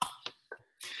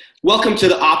Welcome to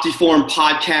the Optiform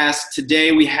podcast.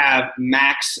 Today we have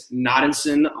Max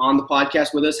Nodinson on the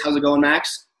podcast with us. How's it going,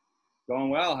 Max?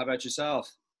 Going well. How about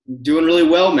yourself? Doing really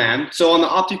well, man. So on the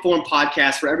Optiform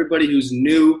podcast, for everybody who's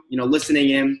new,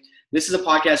 listening in, this is a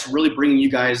podcast really bringing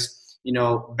you guys,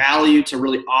 value to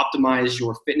really optimize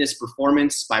your fitness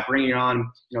performance by bringing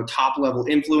on, top level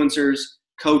influencers,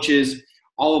 coaches,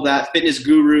 all of that, fitness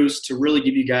gurus to really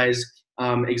give you guys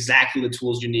exactly the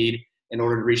tools you need in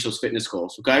order to reach those fitness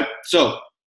goals, okay? So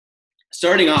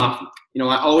starting off,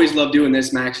 I always love doing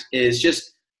this, Max, is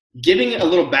just giving a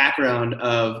little background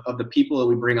of the people that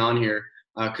we bring on here.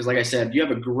 Because like I said, you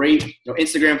have a great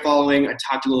Instagram following. I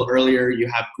talked a little earlier. You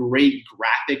have great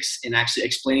graphics and actually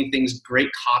explaining things, great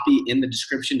copy in the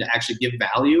description to actually give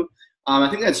value. I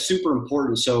think that's super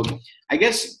important. So I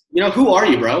guess, who are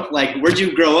you, bro? Like, where'd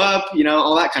you grow up?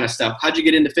 All that kind of stuff. How'd you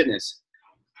get into fitness?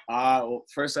 Well,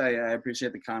 first, I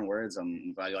appreciate the kind words.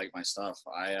 I'm glad you like my stuff.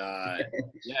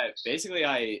 Basically,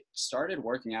 I started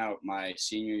working out my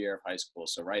senior year of high school.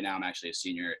 So right now I'm actually a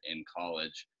senior in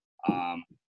college. I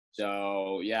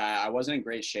wasn't in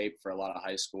great shape for a lot of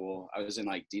high school. I was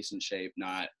in decent shape,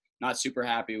 not super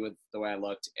happy with the way I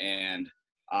looked. And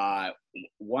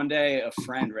one day a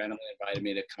friend randomly invited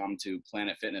me to come to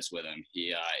Planet Fitness with him.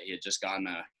 He had just gotten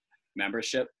a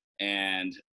membership,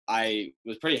 and I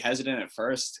was pretty hesitant at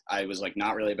first. I was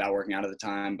not really about working out at the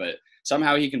time, but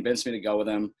somehow he convinced me to go with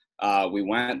him. We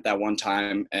went that one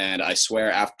time, and I swear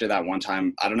after that one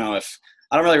time, I don't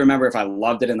really remember if I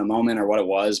loved it in the moment or what it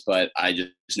was, but I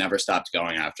just never stopped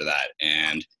going after that.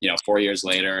 And, 4 years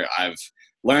later, I've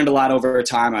learned a lot over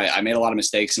time. I made a lot of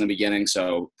mistakes in the beginning,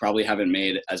 so probably haven't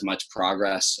made as much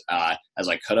progress as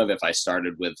I could have if I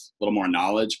started with a little more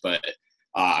knowledge. But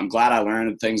I'm glad I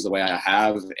learned things the way I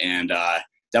have, and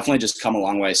definitely just come a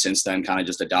long way since then, kind of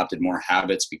just adopted more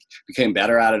habits, became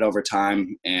better at it over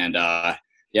time. And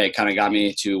it kind of got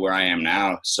me to where I am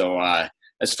now. So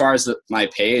as far as my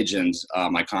page and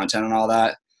my content and all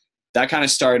that, that kind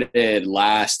of started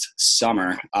last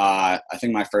summer. I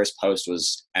think my first post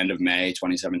was end of May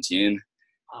 2017.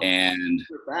 And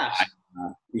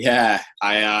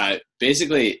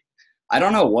basically, I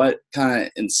don't know what kind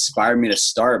of inspired me to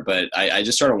start, but I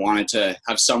just sort of wanted to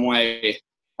have some way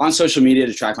on social media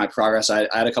to track my progress. I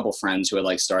had a couple friends who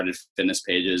had started fitness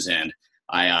pages, and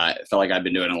I felt like I'd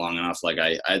been doing it long enough.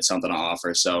 I had something to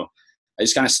offer. So I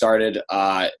just kind of started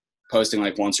posting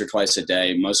once or twice a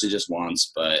day, mostly just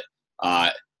once. But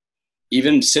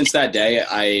even since that day,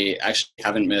 I actually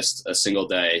haven't missed a single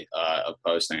day of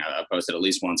posting. I posted at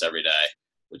least once every day,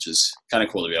 which is kind of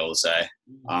cool to be able to say.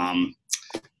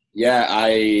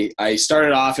 I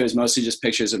started off, it was mostly just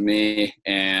pictures of me,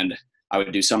 and I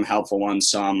would do some helpful ones,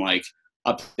 some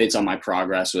updates on my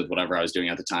progress with whatever I was doing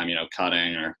at the time,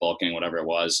 cutting or bulking, whatever it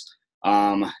was.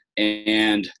 And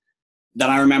then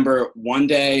I remember one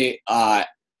day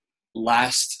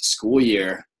last school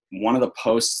year, one of the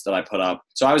posts that I put up,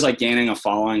 so I was gaining a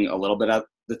following a little bit at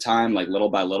the time, little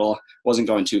by little. Wasn't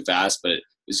going too fast, but it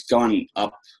was going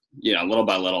up, little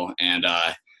by little. And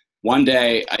one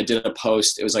day I did a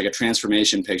post. It was a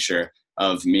transformation picture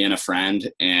of me and a friend,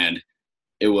 and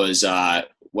it was the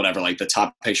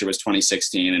top picture was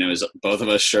 2016, and it was both of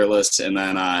us shirtless, and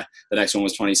then the next one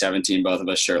was 2017, both of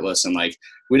us shirtless. And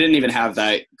we didn't even have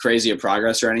that crazy of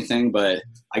progress or anything, but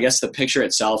I guess the picture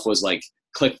itself was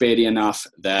clickbaity enough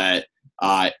that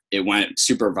it went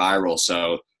super viral.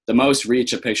 So the most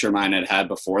reach a picture of mine had had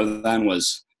before then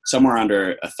was somewhere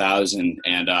under 1,000,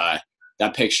 and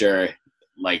that picture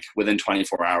within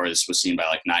 24 hours was seen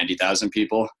by 90,000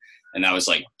 people, and that was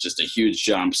just a huge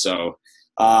jump. So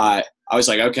I was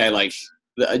okay,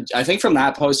 I think from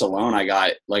that post alone, I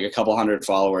got a couple hundred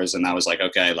followers, and that was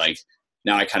okay,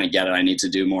 now I kind of get it. I need to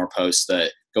do more posts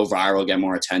that go viral, get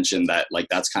more attention.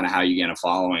 That's kind of how you gain a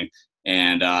following.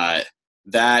 And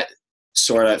that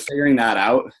sort of figuring that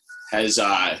out has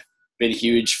been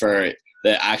huge for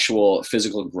the actual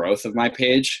physical growth of my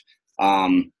page.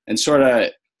 And sort of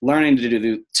learning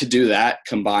to do that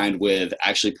combined with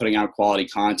actually putting out quality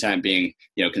content, being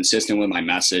consistent with my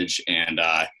message, and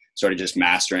sort of just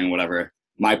mastering whatever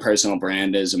my personal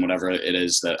brand is and whatever it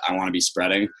is that I want to be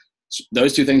spreading.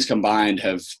 Those two things combined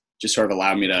have just sort of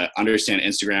allowed me to understand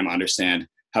Instagram, understand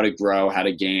how to grow, how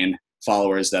to gain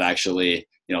followers that actually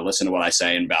listen to what I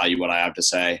say and value what I have to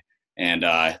say. And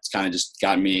it's kind of just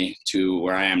gotten me to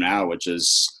where I am now, which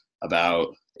is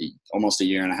about almost a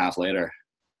year and a half later.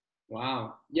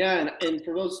 Wow. Yeah. And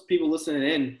for those people listening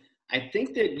in, I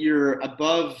think that you're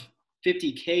above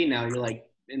 50K now. You're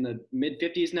in the mid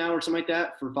 50s now or something like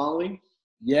that for following.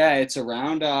 Yeah, it's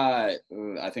around, I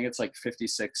think it's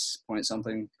 56 point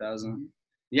something thousand.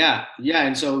 Yeah, yeah.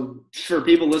 And so for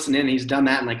people listening, he's done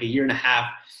that in like a year and a half,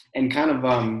 and kind of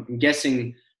I'm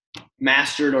guessing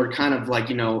mastered or kind of like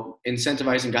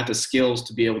incentivized and got the skills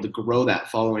to be able to grow that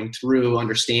following through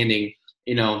understanding,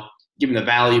 giving the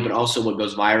value, but also what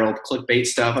goes viral, clickbait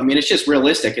stuff. I mean, it's just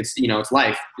realistic. It's it's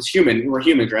life. It's human. We're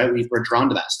humans, right? We're drawn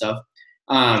to that stuff,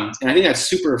 and I think that's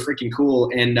super freaking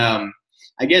cool. And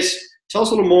I guess tell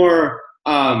us a little more.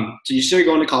 So you're still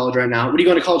going to college right now. What are you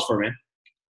going to college for, man?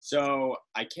 So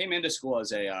I came into school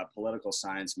as a political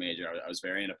science major. I was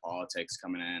very into politics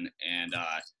coming in, and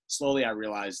slowly I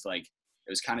realized like it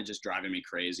was kind of just driving me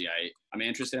crazy. I'm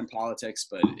interested in politics,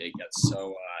 but it gets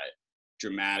so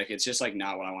dramatic. It's just like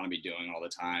not what I want to be doing all the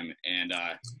time. And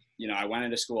I went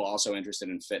into school also interested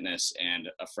in fitness, and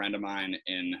a friend of mine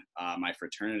in my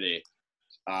fraternity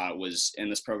was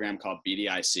in this program called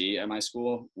BDIC at my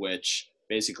school, which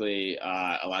basically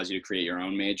allows you to create your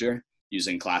own major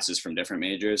using classes from different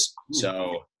majors.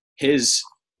 So his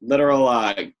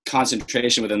literal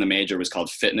concentration within the major was called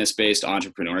fitness-based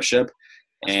entrepreneurship.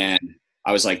 And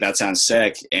I was like, that sounds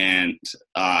sick and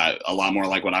a lot more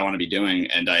like what I want to be doing.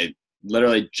 And I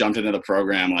literally jumped into the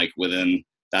program like within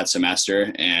that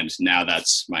semester. And now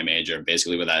that's my major,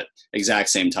 basically with that exact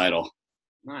same title.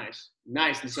 Nice.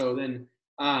 And so then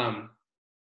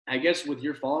I guess with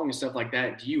your following and stuff like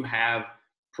that, do you have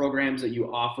programs that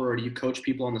you offer, or do you coach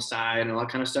people on the side and all that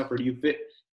kind of stuff, or do you fit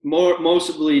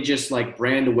mostly just like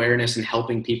brand awareness and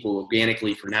helping people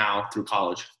organically for now through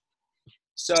college?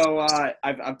 So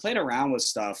I've played around with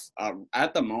stuff.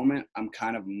 At the moment, I'm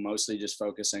kind of mostly just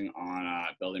focusing on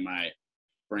building my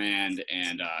brand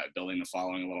and building the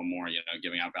following a little more,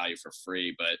 giving out value for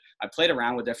free. But I played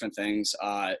around with different things.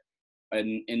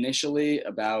 And initially,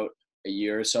 about a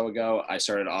year or so ago, I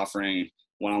started offering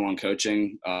one-on-one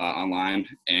coaching online,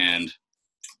 and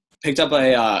picked up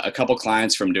a couple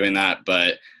clients from doing that.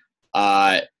 But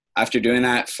after doing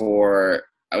that for,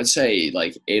 I would say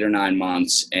like 8 or 9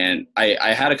 months, and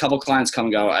I had a couple clients come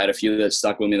and go. I had a few that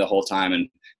stuck with me the whole time, and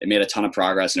it made a ton of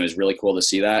progress, and it was really cool to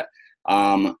see that.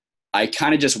 I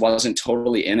kind of just wasn't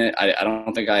totally in it. I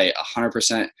don't think I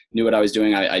 100% knew what I was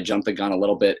doing. I jumped the gun a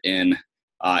little bit in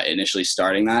initially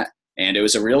starting that, and it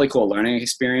was a really cool learning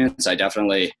experience. I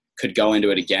definitely could go into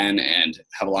it again and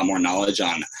have a lot more knowledge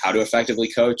on how to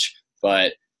effectively coach.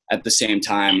 But at the same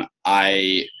time,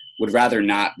 I would rather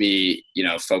not be,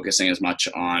 focusing as much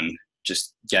on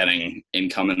just getting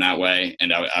income in that way.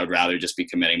 And I would rather just be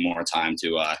committing more time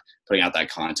to putting out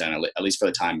that content, at least for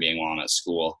the time being while I'm at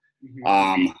school.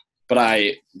 Mm-hmm.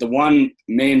 But the one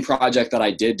main project that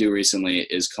I did do recently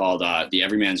is called the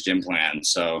Everyman's Gym Plan.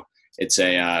 So it's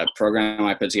a program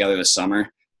I put together this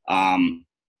summer.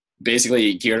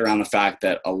 Basically geared around the fact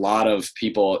that a lot of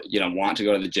people, want to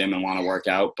go to the gym and want to work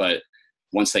out, but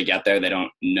once they get there, they don't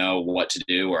know what to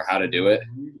do or how to do it.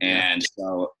 And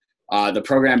so the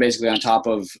program basically, on top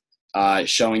of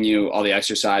showing you all the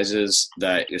exercises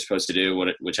that you're supposed to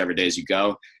do, whichever days you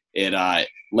go, it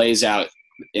lays out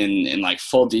in like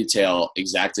full detail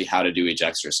exactly how to do each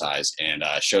exercise, and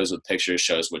shows with pictures,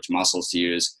 shows which muscles to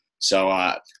use. So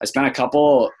I spent a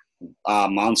couple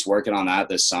months working on that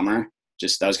this summer.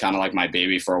 That was kind of like my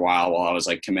baby for a while I was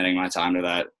like committing my time to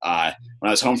that when I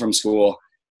was home from school,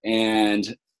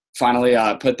 and finally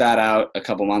put that out a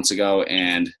couple months ago,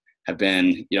 and have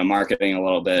been, marketing a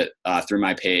little bit through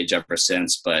my page ever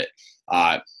since, but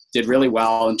did really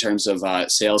well in terms of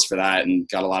sales for that, and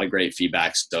got a lot of great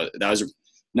feedback. So that was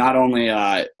not only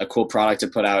a cool product to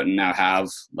put out and now have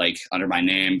like under my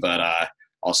name, but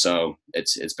also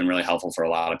it's been really helpful for a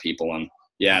lot of people. And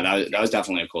yeah, that was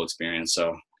definitely a cool experience.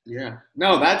 So yeah,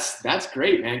 no, that's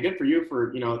great, man. Good for you.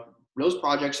 For those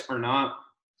projects are not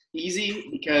easy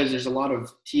because there's a lot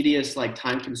of tedious, like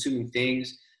time-consuming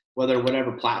things.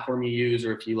 Whatever platform you use,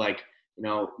 or if you like,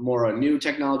 more new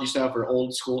technology stuff or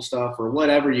old school stuff or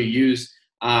whatever you use,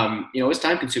 it's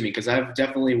time-consuming. Because I've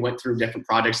definitely went through different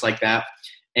projects like that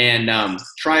and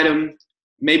tried them.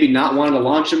 Maybe not wanted to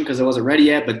launch them because I wasn't ready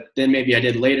yet, but then maybe I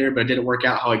did later, but it didn't work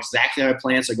out how exactly I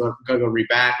planned. So I gotta go read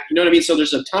back. You know what I mean? So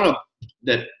there's a ton of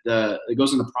that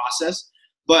goes in the process.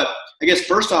 But I guess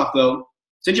first off, though,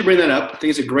 since you bring that up, I think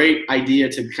it's a great idea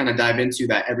to kind of dive into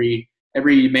that every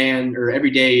man or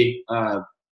every day.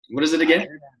 What is it again?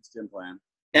 Every Man's Gym Plan.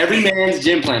 Every Man's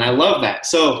Gym Plan. I love that.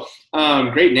 So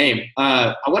great name.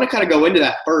 I want to kind of go into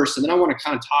that first, and then I want to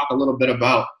kind of talk a little bit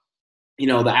about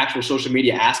the actual social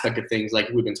media aspect of things like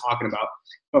we've been talking about.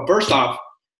 But first off,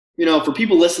 for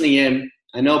people listening in,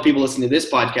 I know people listening to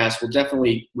this podcast will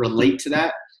definitely relate to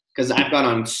that, because I've got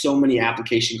on so many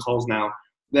application calls now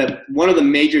that one of the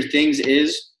major things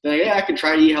is that, yeah, I can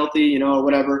try to eat healthy, or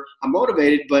whatever. I'm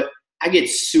motivated, but I get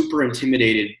super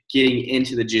intimidated getting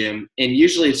into the gym. And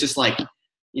usually it's just like,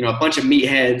 you know, a bunch of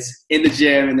meatheads in the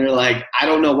gym and they're like, I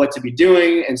don't know what to be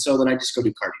doing. And so then I just go do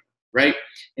cardio, right?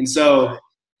 And so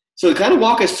kind of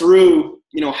walk us through,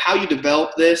 you know, how you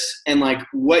develop this and like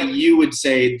what you would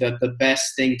say that the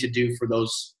best thing to do for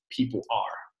those people are.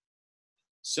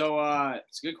 So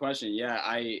it's a good question. Yeah,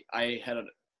 I had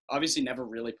obviously never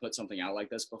really put something out like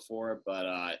this before, but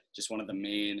just one of the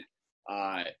main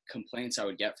complaints I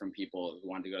would get from people who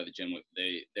wanted to go to the gym,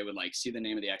 they would like see the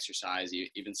name of the exercise,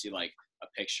 even see like a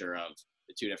picture of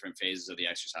the two different phases of the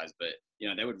exercise, but you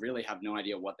know, they would really have no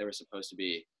idea what they were supposed to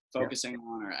be focusing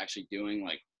on or actually doing,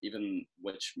 like even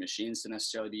which machines to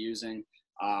necessarily be using.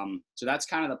 So that's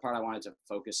kind of the part I wanted to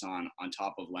focus on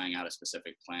top of laying out a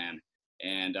specific plan.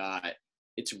 And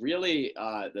it's really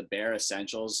the bare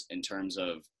essentials in terms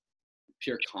of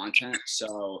pure content.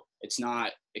 So it's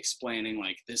not explaining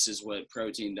like, this is what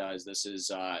protein does, this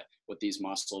is what these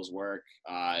muscles work.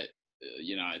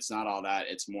 You know, it's not all that.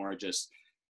 It's more just,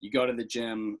 you go to the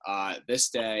gym this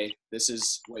day, this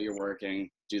is what you're working,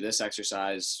 do this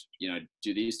exercise, you know,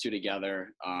 do these two together,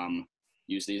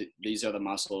 use these are the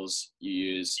muscles you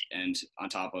use, and on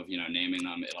top of, you know, naming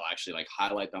them, it'll actually like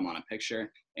highlight them on a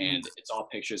picture, and it's all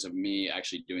pictures of me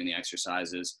actually doing the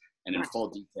exercises, and in full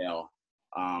detail.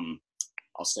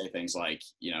 I'll say things like,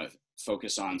 you know,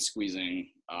 focus on squeezing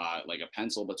like a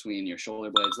pencil between your shoulder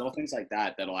blades, little things like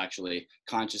that that'll actually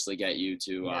consciously get you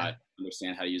to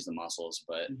understand how to use the muscles.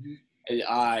 But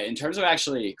in terms of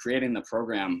actually creating the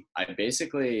program, I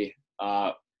basically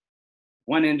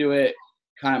went into it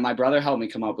kind of, my brother helped me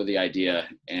come up with the idea,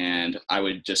 and I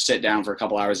would just sit down for a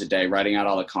couple hours a day writing out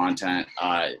all the content.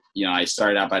 You know, I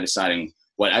started out by deciding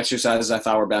what exercises I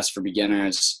thought were best for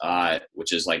beginners,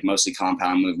 which is like mostly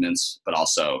compound movements, but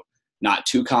also not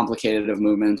too complicated of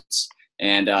movements.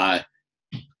 And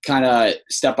kind of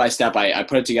step by step, I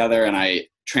put it together and I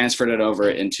transferred it over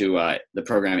into the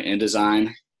program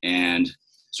InDesign, and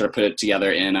sort of put it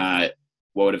together in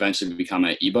what would eventually become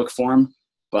an ebook form.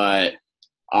 But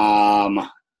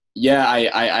yeah,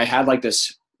 I had like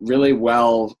this really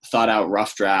well thought out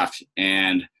rough draft,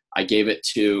 and I gave it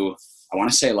to, I want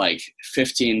to say like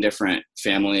 15 different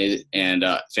family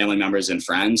members and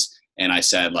friends. And I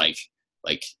said like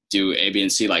do A, B,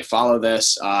 and C, like follow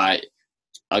this.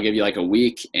 I'll give you like a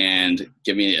week and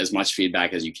give me as much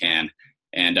feedback as you can.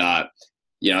 And,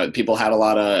 you know, people had a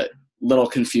lot of little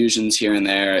confusions here and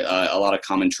there, a lot of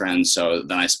common trends. So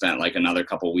then I spent like another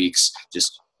couple weeks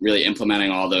just really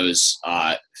implementing all those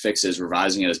fixes,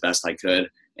 revising it as best I could.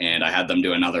 And I had them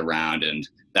do another round, and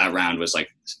that round was like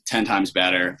 10 times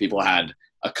better. People had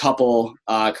a couple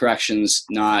corrections,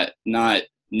 not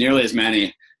nearly as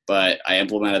many, but I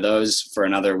implemented those for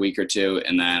another week or two,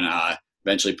 and then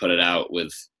eventually put it out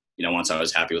with, you know, once I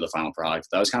was happy with the final product.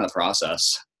 That was kind of the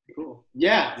process. Cool.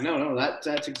 Yeah, no,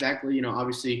 that's exactly, you know,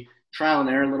 obviously trial and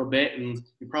error a little bit, and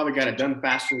you probably got it done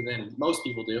faster than most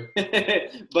people do.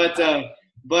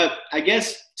 But I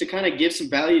guess to kind of give some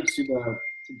value to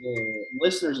the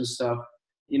listeners and stuff,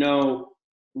 you know,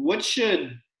 what should,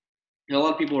 you know, a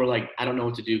lot of people are like, I don't know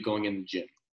what to do going in the gym.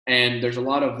 And there's a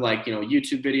lot of like, you know,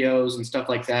 YouTube videos and stuff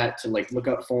like that to like look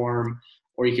up form,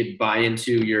 or you could buy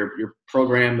into your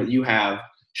program that you have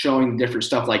showing different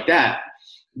stuff like that.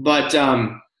 But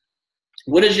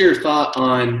what is your thought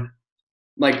on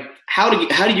like, how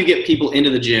do you get people into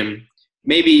the gym,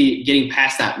 maybe getting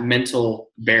past that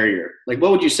mental barrier? Like,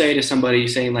 what would you say to somebody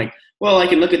saying like, well, I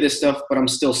can look at this stuff, but I'm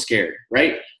still scared,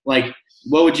 right? Like,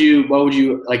 what would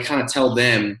you like kind of tell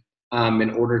them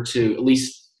in order to at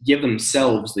least give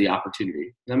themselves the opportunity?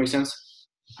 Does that make sense?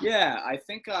 Yeah, I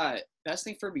think best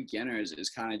thing for beginners is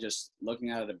kind of just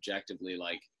looking at it objectively.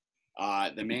 Like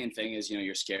the main thing is, you know,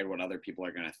 you're scared what other people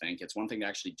are going to think. It's one thing to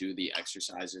actually do the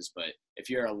exercises, but if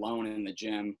you're alone in the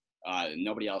gym,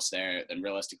 nobody else there, then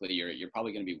realistically you're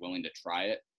probably going to be willing to try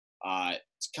it.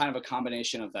 It's kind of a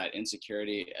combination of that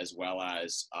insecurity as well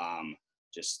as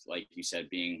just like you said,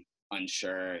 being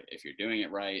unsure if you're doing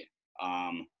it right.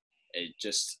 It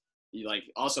just, like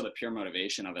also the pure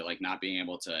motivation of it, like not being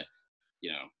able to, you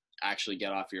know, actually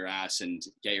get off your ass and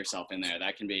get yourself in there.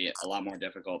 That can be a lot more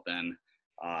difficult than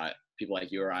people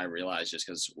like you or I realize, just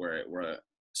because we're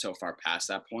so far past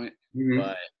that point. Mm-hmm.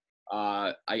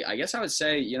 But I guess I would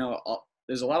say, you know,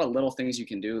 there's a lot of little things you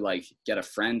can do, like get a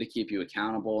friend to keep you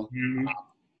accountable. Mm-hmm.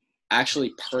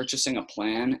 Actually purchasing a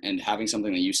plan and having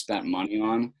something that you spent money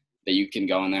on that you can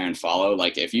go in there and follow.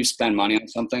 Like if you spend money on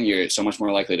something, you're so much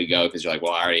more likely to go because you're like,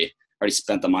 well, I already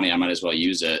spent the money, I might as well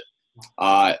use it.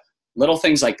 Little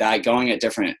things like that, going at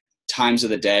different times of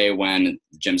the day when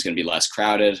the gym's going to be less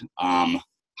crowded,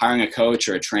 hiring a coach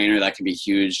or a trainer, that can be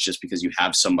huge just because you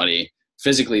have somebody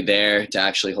physically there to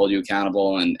actually hold you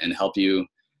accountable and help you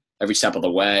every step of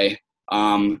the way.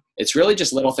 It's really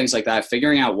just little things like that,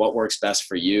 figuring out what works best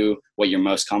for you, what you're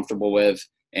most comfortable with,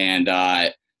 and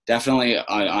definitely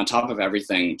on top of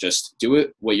everything, just do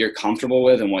it what you're comfortable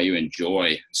with and what you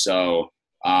enjoy. So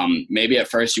maybe at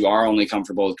first you are only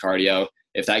comfortable with cardio.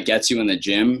 If that gets you in the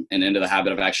gym and into the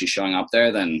habit of actually showing up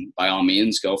there, then by all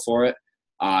means, go for it.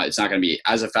 It's not going to be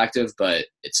as effective, but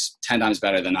it's 10 times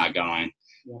better than not going.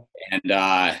 Yeah.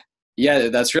 And yeah,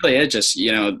 that's really it. Just,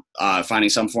 finding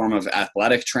some form of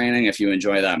athletic training if you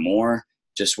enjoy that more.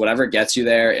 Just whatever gets you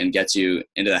there and gets you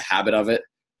into the habit of it,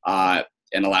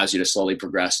 and allows you to slowly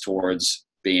progress towards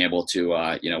being able to,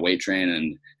 weight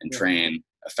train and train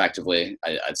effectively.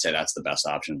 I'd say that's the best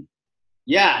option.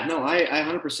 Yeah, no, I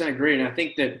 100% agree. And I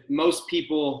think that most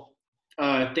people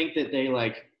think that they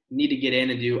need to get in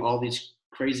and do all these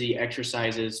crazy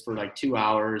exercises for 2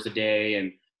 hours a day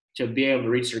and to be able to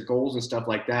reach their goals and stuff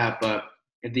like that. But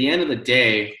at the end of the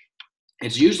day,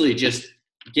 it's usually just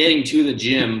getting to the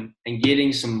gym and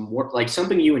getting some work,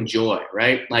 something you enjoy,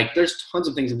 right? There's tons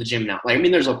of things in the gym now.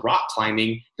 There's rock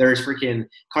climbing, there's freaking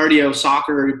cardio,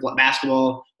 soccer,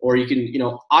 basketball, or you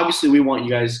can, obviously we want you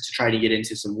guys to try to get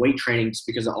into some weight training just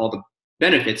because of all the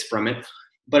benefits from it.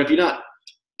 But if you're not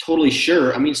totally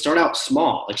sure, start out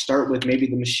small. Start with maybe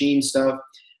the machine stuff.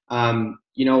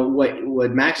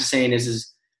 What Max is saying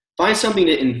is find something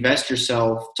to invest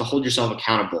yourself, to hold yourself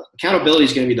accountable. Accountability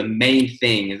is going to be the main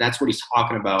thing, and that's what he's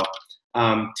talking about,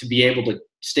 to be able to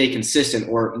stay consistent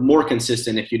or more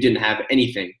consistent if you didn't have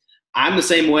anything. I'm the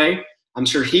same way. I'm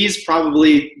sure he's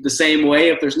probably the same way.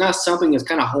 If there's not something that's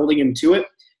kind of holding him to it,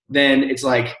 then it's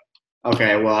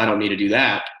okay, well, I don't need to do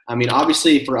that.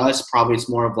 Obviously for us, probably it's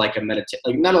more of not like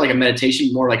a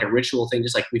meditation, more like a ritual thing,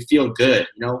 just we feel good.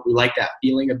 We like that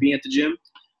feeling of being at the gym.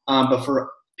 But for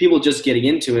people just getting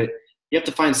into it, you have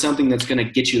to find something that's going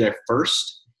to get you there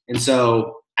first. And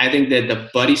so I think that the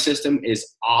buddy system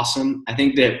is awesome. I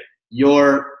think that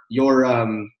your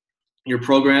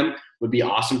program would be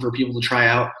awesome for people to try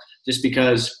out, just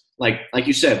because like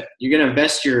you said, you're going to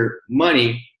invest your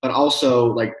money, but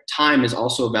also time is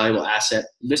also a valuable asset.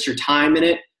 Invest your time in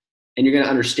it, and you're going to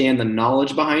understand the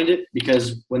knowledge behind it,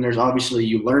 because when there's obviously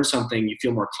you learn something, you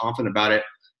feel more confident about it.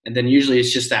 And then usually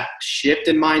it's just that shift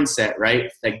in mindset,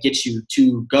 right, that gets you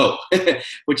to go,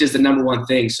 which is the number one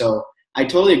thing. So I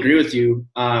totally agree with you.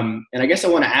 And I guess I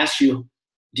want to ask you,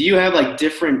 do you have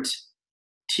different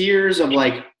tiers of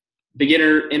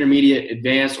beginner, intermediate,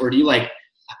 advanced, or do you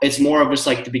it's more of just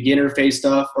the beginner phase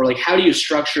stuff, or how do you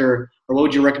structure, or what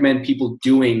would you recommend people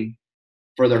doing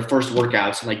for their first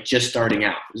workouts and just starting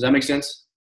out? Does that make sense?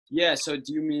 Yeah. So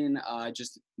do you mean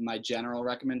just my general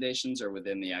recommendations or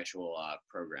within the actual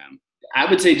program? I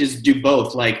would say just do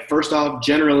both. First off,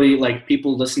 generally,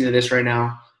 people listening to this right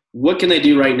now, what can they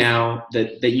do right now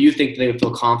that you think they would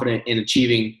feel confident in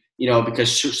achieving,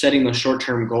 because setting those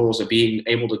short-term goals of being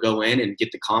able to go in and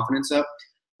get the confidence up,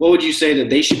 what would you say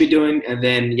that they should be doing? And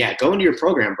then, go into your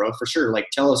program, bro, for sure.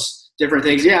 Tell us different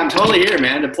things. Yeah, I'm totally here,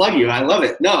 man, to plug you. I love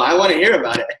it. No, I want to hear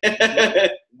about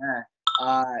it.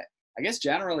 Yeah. I guess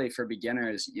generally for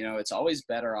beginners, it's always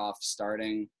better off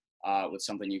starting with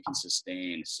something you can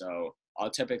sustain. So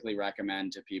I'll typically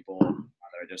recommend to people that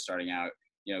are just starting out,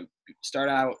 start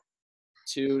out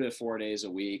 2 to 4 days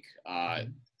a week.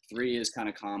 3 is kind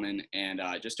of common, and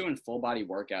just doing full body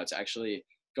workouts, actually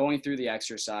going through the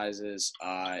exercises,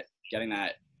 getting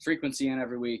that frequency in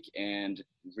every week, and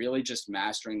really just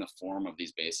mastering the form of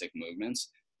these basic movements.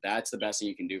 That's the best thing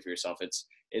you can do for yourself. It's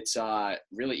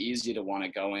really easy to want to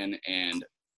go in and,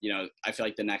 I feel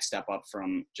like the next step up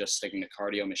from just sticking to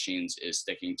cardio machines is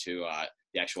sticking to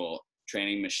the actual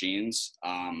training machines,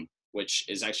 which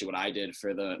is actually what I did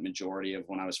for the majority of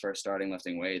when I was first starting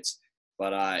lifting weights.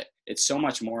 But it's so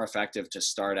much more effective to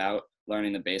start out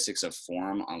learning the basics of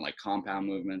form on compound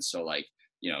movements. So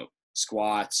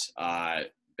squats,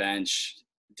 bench,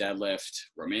 deadlift,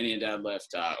 Romanian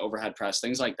deadlift, overhead press,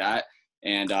 things like that.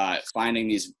 And finding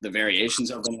the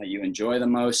variations of them that you enjoy the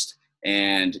most,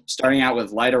 and starting out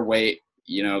with lighter weight,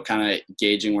 kind of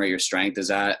gauging where your strength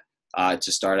is at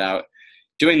to start out.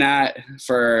 Doing that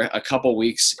for a couple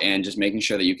weeks and just making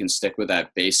sure that you can stick with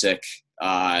that basic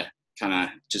kind of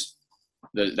just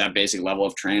that basic level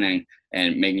of training,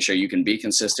 and making sure you can be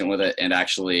consistent with it and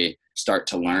actually start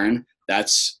to learn.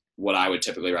 That's what I would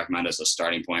typically recommend as a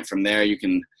starting point. From there, you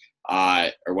can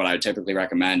or what I would typically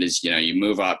recommend is, you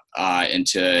move up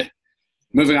into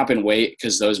moving up in weight,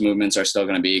 because those movements are still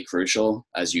going to be crucial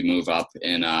as you move up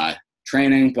in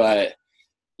training. But,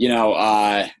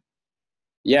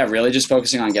 Yeah, really just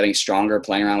focusing on getting stronger,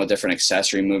 playing around with different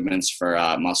accessory movements for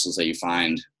muscles that you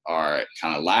find are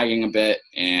kind of lagging a bit,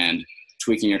 and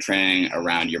tweaking your training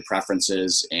around your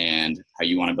preferences and how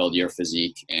you want to build your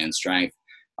physique and strength.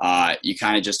 You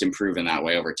kind of just improve in that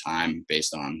way over time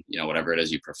based on, whatever it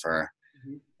is you prefer.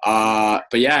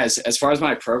 But yeah, as far as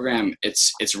my program,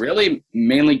 it's really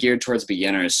mainly geared towards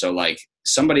beginners. So like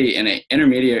somebody in an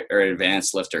intermediate or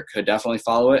advanced lifter could definitely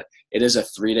follow it. It is a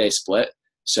 3-day split.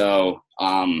 So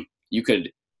you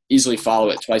could easily follow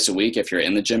it twice a week if you're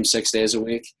in the gym 6 days a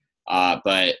week.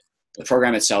 But the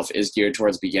program itself is geared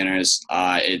towards beginners.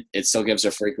 It still gives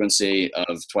a frequency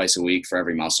of twice a week for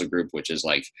every muscle group, which is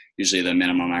like usually the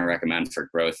minimum I recommend for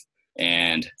growth.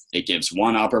 And it gives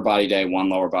one upper body day, one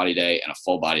lower body day, and a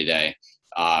full body day,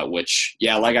 which,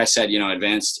 yeah, like I said,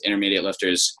 advanced intermediate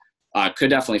lifters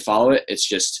could definitely follow it. It's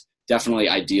just definitely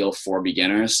ideal for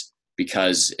beginners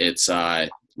because it's,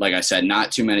 like I said,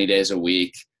 not too many days a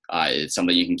week. It's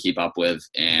something you can keep up with,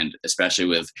 and especially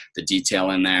with the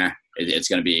detail in there, it's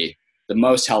going to be the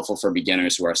most helpful for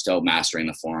beginners who are still mastering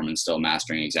the form and still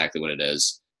mastering exactly what it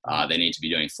is they need to be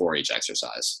doing for each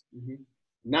exercise. Mm-hmm.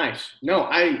 Nice. No,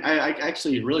 I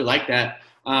actually really like that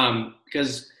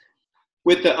because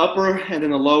with the upper and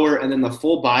then the lower and then the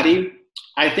full body,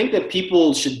 I think that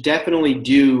people should definitely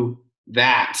do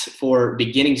that for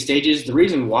beginning stages. The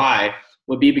reason why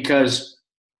would be because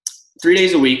 3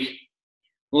 days a week,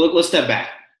 well, let's step back.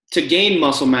 To gain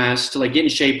muscle mass, to like get in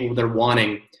shape of what they're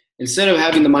wanting, instead of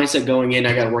having the mindset going in,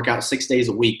 I got to work out 6 days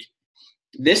a week.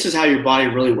 This is how your body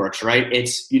really works, right?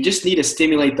 You just need to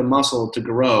stimulate the muscle to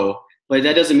grow, but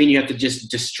that doesn't mean you have to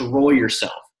just destroy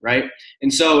yourself, right?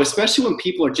 And so especially when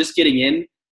people are just getting in,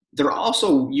 they're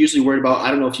also usually worried about,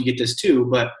 I don't know if you get this too,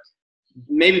 but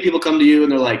maybe people come to you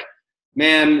and they're like,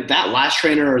 man, that last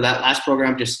trainer or that last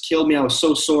program just killed me. I was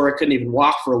so sore. I couldn't even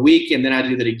walk for a week. And then I had to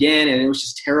do that again. And it was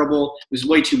just terrible. It was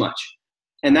way too much.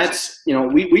 And that's,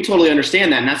 we totally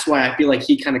understand that. And that's why I feel like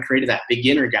he kind of created that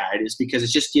beginner guide, is because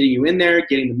it's just getting you in there,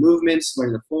 getting the movements,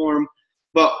 learning the form,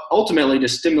 but ultimately to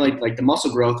stimulate like the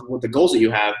muscle growth with the goals that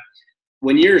you have.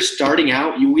 When you're starting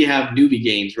out, we have newbie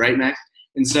gains, right, Max?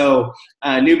 And so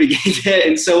newbie gains.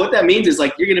 And so what that means is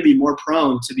like, you're going to be more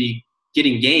prone to be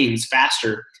getting gains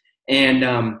faster and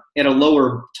at a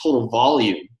lower total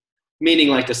volume, meaning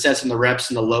like the sets and the reps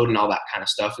and the load and all that kind of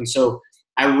stuff. And so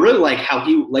I really like how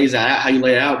he lays that out, how you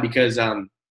lay it out, because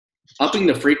upping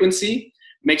the frequency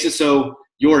makes it so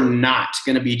you're not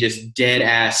going to be just dead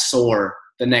ass sore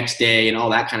the next day and all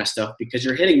that kind of stuff, because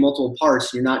you're hitting multiple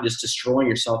parts. You're not just destroying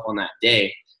yourself on that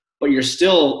day, but you're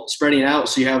still spreading it out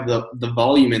so you have the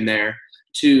volume in there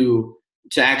to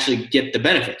actually get the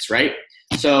benefits, right?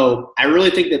 So I really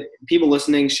think that people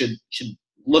listening should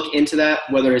look into that,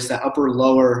 whether it's that upper,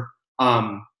 lower,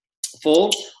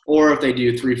 full, or if they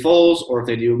do 3 fulls, or if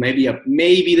they do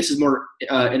maybe this is more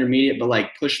intermediate, but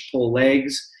like push pull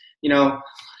legs,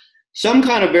 some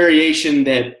kind of variation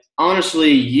that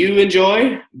honestly you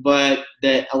enjoy, but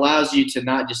that allows you to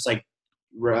not just like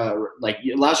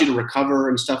it allows you to recover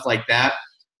and stuff like that.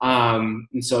 And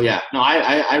so yeah, no,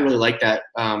 I really like that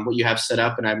what you have set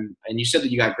up, and you said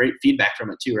that you got great feedback from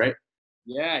it too, right?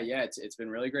 Yeah, it's been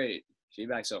really great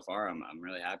feedback so far. I'm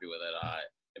really happy with it.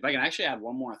 If I can actually add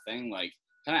one more thing, like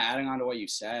kind of adding on to what you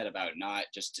said about not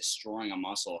just destroying a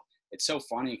muscle. It's so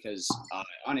funny because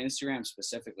on Instagram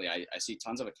specifically, I see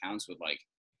tons of accounts with like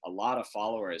a lot of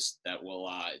followers that will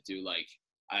do like,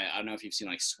 I don't know if you've seen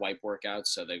like swipe workouts.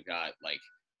 So they've got like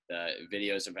the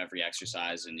videos of every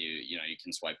exercise, and you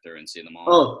can swipe through and see them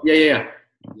all. Oh, yeah.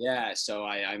 Yeah. So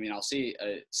I mean, I'll see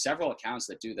several accounts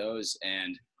that do those,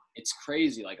 and it's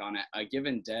crazy. Like on a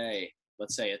given day,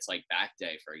 let's say it's like back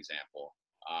day, for example,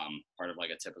 part of like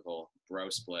a typical bro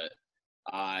split.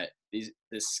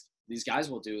 These guys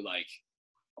will do like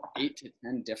 8 to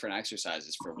 10 different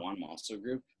exercises for one muscle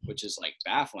group, which is like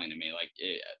baffling to me. Like,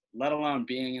 let alone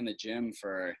being in the gym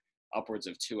for upwards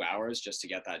of 2 hours just to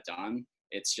get that done.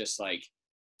 It's just like,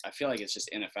 I feel like it's just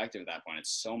ineffective at that point.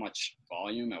 It's so much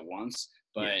volume at once.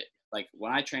 But like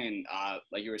when I train,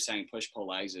 like you were saying, push pull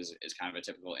legs is kind of a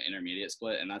typical intermediate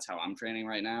split, and that's how I'm training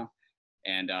right now.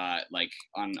 And like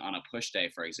on a push day,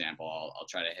 for example, I'll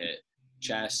try to hit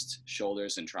chest,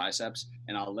 shoulders, and triceps,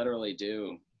 and I'll literally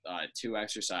do 2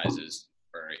 exercises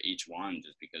for each one,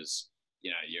 just because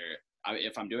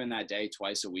if I'm doing that day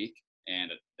twice a week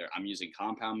and I'm using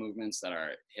compound movements that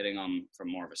are hitting them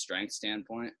from more of a strength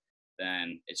standpoint,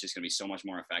 then it's just going to be so much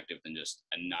more effective than just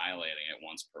annihilating it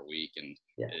once per week. And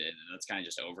that's kind of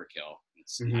just overkill.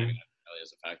 It's not even really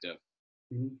as effective.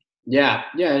 Yeah,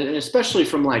 and especially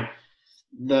from like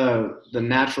the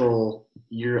natural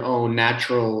your own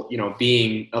natural,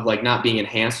 being of like not being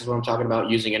enhanced is what I'm talking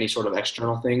about, using any sort of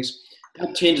external things.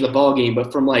 That changes the ball game.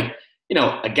 But from like,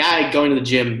 a guy going to the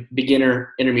gym,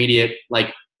 beginner, intermediate,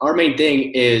 like our main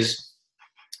thing is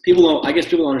I guess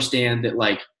people don't understand that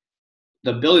like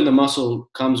the building the muscle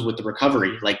comes with the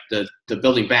recovery, like the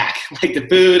building back, like the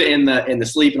food and the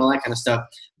sleep and all that kind of stuff.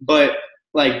 But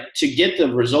like to get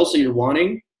the results that you're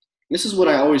wanting, this is what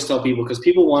I always tell people, because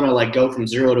people want to like go from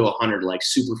 0 to 100 like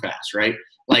super fast, right?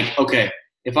 Like, okay,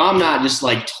 if I'm not just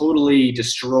like totally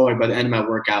destroyed by the end of my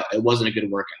workout, it wasn't a good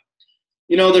workout.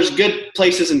 There's good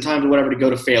places and times or whatever to go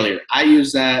to failure. I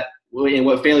use that, and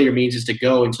what failure means is to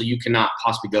go until you cannot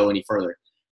possibly go any further.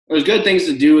 There's good things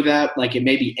to do with that, like it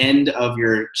may be end of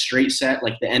your straight set,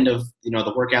 like the end of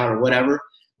the workout or whatever.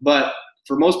 But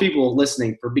for most people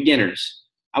listening, for beginners,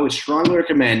 I would strongly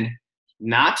recommend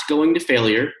not going to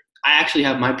failure. I actually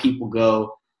have my people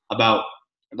go about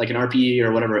like an RPE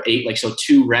or whatever, 8, like so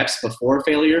 2 reps before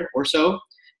failure or so,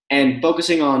 and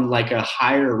focusing on like a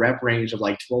higher rep range of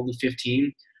like 12 to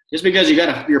 15, just because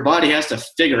your body has to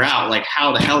figure out like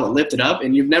how the hell to lift it up,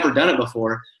 and you've never done it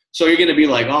before. So you're going to be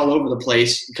like all over the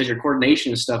place because your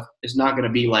coordination and stuff is not going to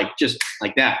be like just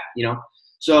like that,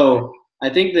 So I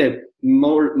think that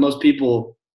most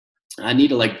people need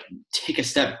to like take a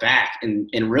step back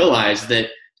and realize that,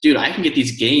 dude, I can get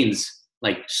these gains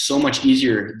like so much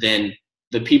easier than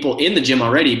the people in the gym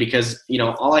already, because,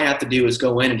 all I have to do is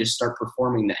go in and just start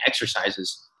performing the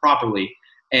exercises properly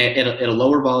at a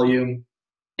lower volume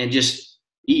and just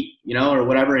eat, or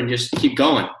whatever, and just keep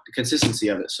going, the consistency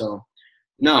of it. So,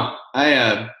 no,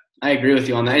 I agree with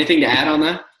you on that. Anything to add on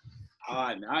that?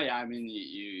 No, yeah. I mean,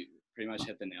 you pretty much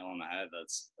hit the nail on the head.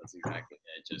 That's exactly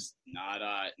it. Just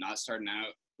not starting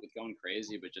out with going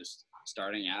crazy, but just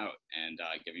starting out and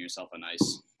giving yourself a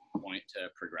nice point to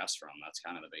progress from. That's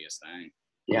kind of the biggest thing.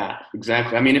 Yeah,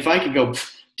 exactly. I mean, if I could go,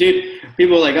 dude,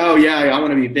 people are like, oh yeah, I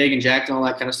want to be big and jacked and all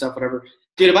that kind of stuff, whatever.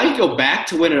 Dude, if I could go back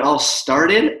to when it all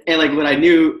started and like what I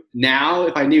knew now,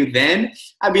 if I knew then,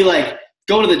 I'd be like,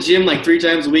 go to the gym like 3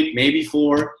 times a week, maybe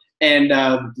 4, and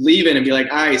leaving and be like,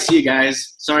 all right, see you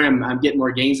guys. Sorry, I'm getting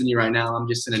more gains than you right now. I'm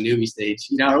just in a newbie stage,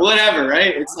 or whatever,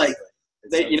 right? It's like,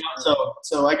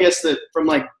 so I guess that from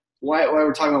like why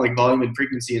we're talking about like volume and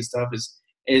frequency and stuff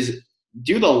is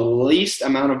do the least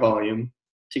amount of volume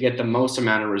to get the most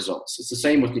amount of results. It's the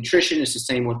same with nutrition. It's the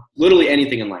same with literally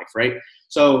anything in life, right?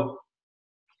 So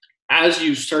as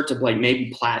you start to like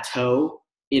maybe plateau,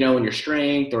 in your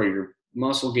strength or your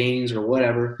muscle gains or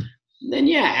whatever, then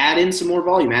yeah, add in some more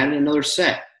volume, add in another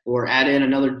set, or add in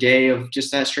another day of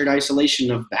just that straight isolation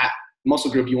of that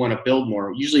muscle group you want to build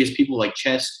more. Usually it's people like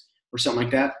chest or something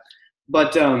like that.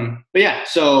 But yeah,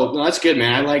 so no, that's good,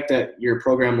 man. I like that your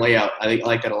program layout. I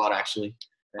like that a lot, actually.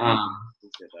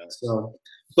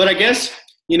 But I guess,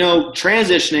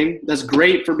 transitioning, that's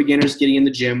great for beginners getting in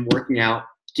the gym, working out,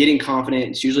 getting confident.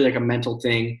 It's usually like a mental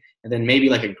thing. And then maybe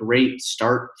like a great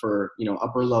start for,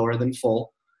 upper, lower, then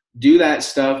full. Do that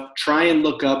stuff. Try and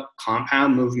look up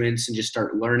compound movements and just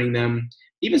start learning them.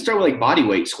 Even start with like body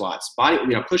weight squats,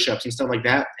 push-ups and stuff like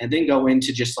that. And then go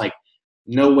into just like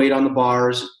no weight on the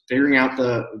bars, figuring out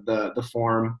the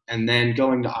form, and then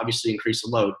going to obviously increase the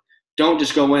load. Don't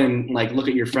just go in and like look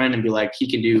at your friend and be like,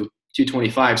 he can do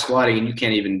 225 squatting and you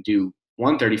can't even do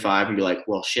 135 and be like,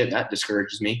 well, shit, that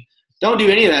discourages me. Don't do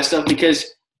any of that stuff, because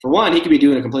for one, he could be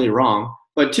doing it completely wrong.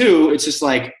 But 2, it's just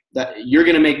like that you're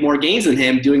going to make more gains than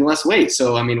him doing less weight.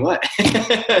 So, I mean, what?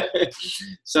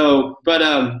 But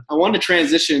I wanted to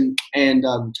transition and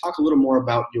talk a little more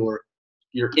about your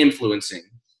influencing.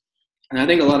 And I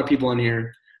think a lot of people in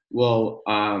here will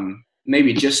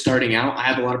maybe just starting out. I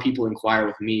have a lot of people inquire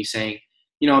with me saying,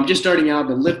 I'm just starting out, I've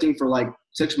been lifting for like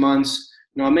 6 months.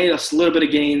 I made a little bit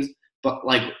of gains, but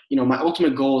like, my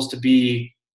ultimate goal is to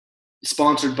be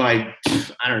sponsored by,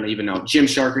 I don't even know,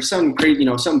 Gymshark or something great,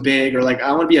 something big, or like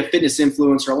I want to be a fitness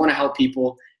influencer. I want to help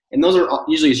people. And those are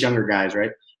usually it's younger guys,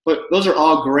 right? But those are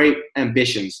all great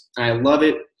ambitions. And I love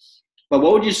it. But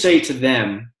what would you say to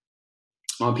them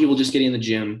on people just getting in the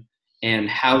gym and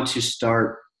how to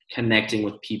start connecting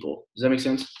with people? Does that make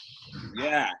sense?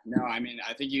 Yeah, no, I mean,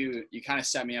 I think you kind of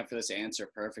set me up for this answer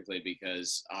perfectly,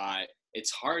 because it's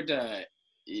hard to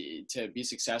be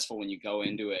successful when you go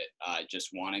into it just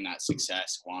wanting that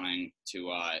success, wanting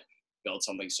to build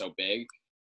something so big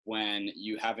when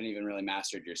you haven't even really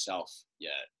mastered yourself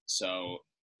yet. So,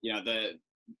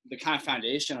 the kind of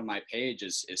foundation of my page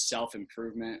is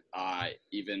self-improvement,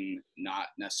 even not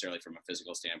necessarily from a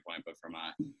physical standpoint, but from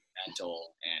a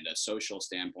mental and a social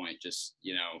standpoint, just,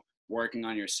 working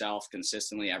on yourself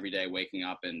consistently every day, waking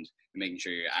up and making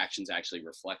sure your actions actually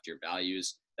reflect your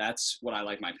values. That's what I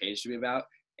like my page to be about.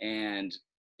 And,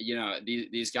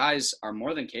 these guys are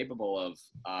more than capable of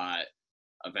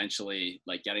eventually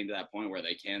like getting to that point where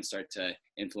they can start to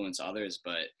influence others.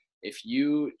 But if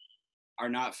you are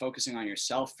not focusing on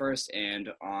yourself first and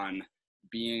on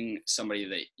being somebody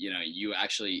that, you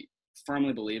actually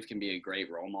firmly believe can be a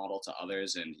great role model to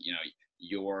others, and,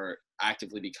 you're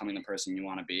actively becoming the person you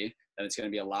want to be, then it's going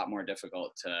to be a lot more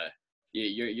difficult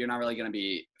you're not really going to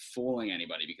be fooling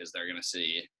anybody, because they're going to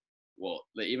see, well,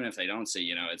 even if they don't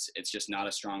see, it's just not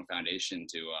a strong foundation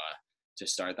to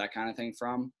start that kind of thing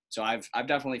from. So I've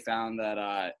definitely found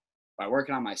that by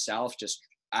working on myself, just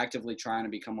actively trying to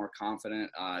become more confident,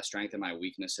 strengthen my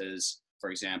weaknesses. For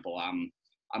example,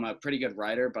 I'm a pretty good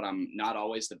writer, but I'm not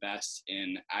always the best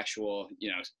in actual,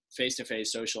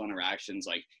 face-to-face social interactions,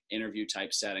 like interview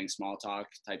type setting, small talk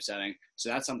type setting. So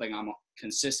that's something I'm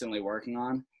consistently working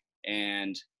on.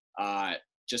 And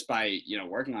just by,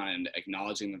 working on it and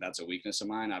acknowledging that that's a weakness of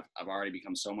mine, I've already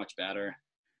become so much better.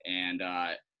 And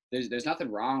there's nothing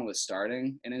wrong with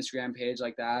starting an Instagram page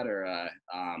like that, or a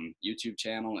YouTube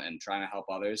channel, and trying to help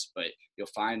others. But you'll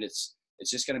find it's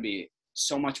just going to be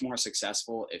so much more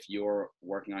successful if you're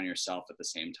working on yourself at the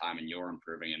same time, and you're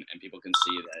improving, and people can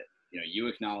see that, you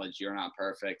acknowledge you're not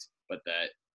perfect, but that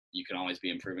you can always be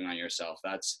improving on yourself.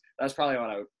 That's probably what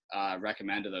I would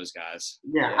recommend to those guys.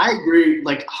 Yeah, I agree,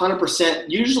 like 100%.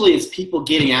 Usually it's people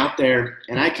getting out there,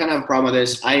 and I kind of have a problem with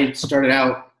this. I started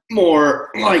out more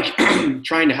like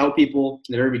trying to help people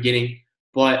in the very beginning,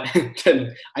 but I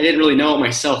didn't really know it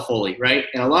myself fully, right?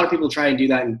 And a lot of people try and do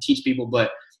that and teach people,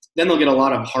 but then they'll get a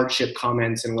lot of hardship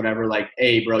comments and whatever, like,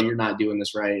 hey, bro, you're not doing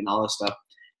this right, and all this stuff.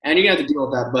 And you're going to have to deal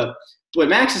with that. But what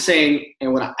Max is saying,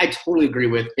 and what I totally agree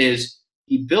with, is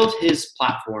he built his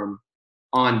platform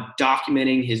on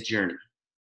documenting his journey,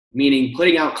 meaning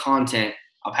putting out content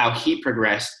of how he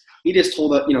progressed. He just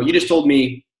told you just told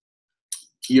me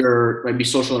your maybe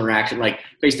social interaction, like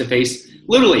face-to-face.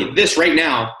 Literally, this right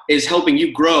now is helping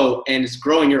you grow, and it's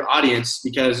growing your audience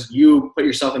because you put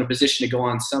yourself in a position to go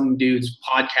on some dude's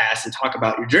podcast and talk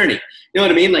about your journey. You know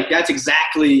what I mean? Like, that's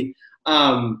exactly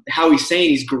how he's saying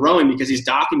he's growing, because he's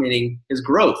documenting his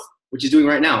growth, which he's doing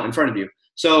right now in front of you.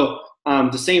 So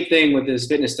the same thing with this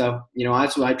fitness stuff.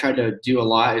 That's what I try to do a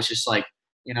lot. It's just like,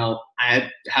 I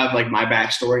have like my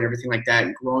backstory and everything like that,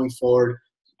 and growing forward,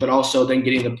 but also then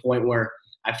getting to the point where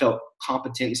I felt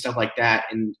competent and stuff like that,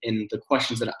 and the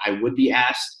questions that I would be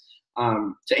asked,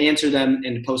 to answer them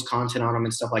and post content on them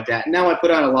and stuff like that. And now I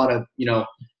put out a lot of,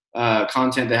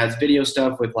 content that has video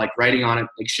stuff with like writing on it,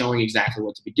 like showing exactly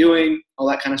what to be doing, all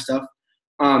that kind of stuff.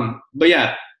 But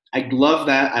yeah, I love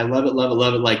that. I love it, love it,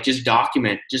 love it. Like, just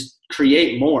document, just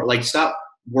create more. Like, stop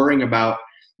worrying about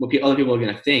what other people are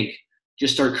going to think.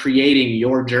 Just start creating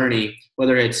your journey,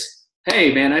 whether it's,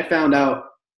 hey, man, I found out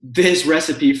this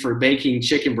recipe for baking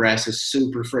chicken breast is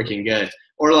super freaking good.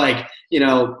 Or like,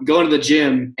 going to the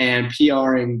gym and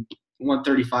PRing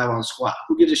 135 on squat.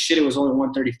 Who gives a shit? It was only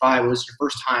 135. It was your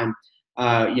first time,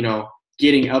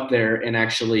 getting up there, and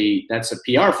actually that's a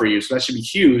PR for you. So that should be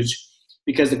huge,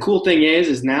 because the cool thing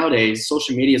is nowadays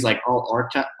social media is like all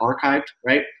archived,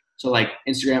 right? So like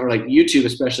Instagram or like YouTube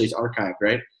especially is archived,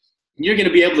 right? And you're going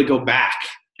to be able to go back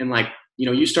and like,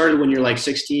 you started when you're like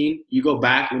 16, you go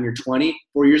back when you're 20,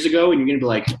 4 years ago, and you're going to be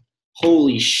like,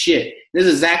 holy shit, this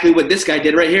is exactly what this guy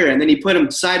did right here. And then he put them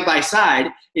side by side.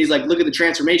 And he's like, look at the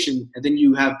transformation. And then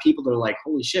you have people that are like,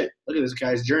 holy shit, look at this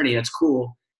guy's journey. That's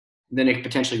cool. And then it could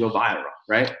potentially go viral,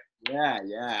 right? Yeah.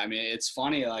 I mean, it's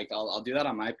funny. Like, I'll do that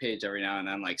on my page every now and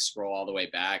then, like scroll all the way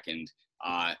back and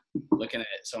looking at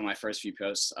some of my first few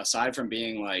posts, aside from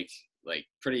being like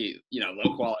pretty,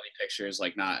 low quality pictures,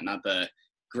 like not the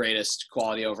greatest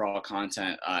quality overall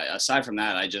content. Aside from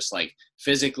that, I just like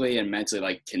physically and mentally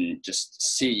like can just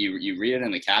see you read it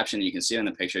in the caption, you can see it in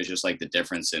the pictures, just like the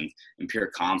difference in pure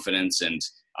confidence and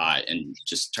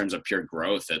just in terms of pure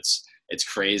growth. It's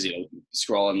crazy to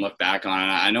scroll and look back on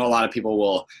it. I know a lot of people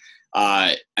will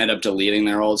end up deleting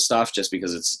their old stuff just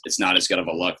because it's not as good of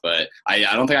a look, but I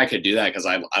don't think I could do that, because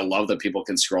I love that people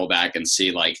can scroll back and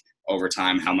see like over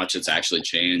time how much it's actually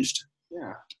changed.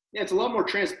 Yeah, it's a lot more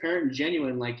transparent and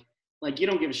genuine. Like you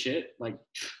don't give a shit. Like,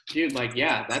 dude, like,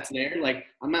 yeah, that's there. Like,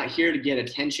 I'm not here to get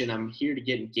attention. I'm here to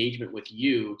get engagement with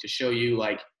you, to show you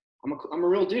like I'm a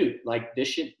real dude. Like, this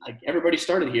shit, like, everybody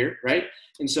started here, right?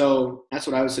 And so that's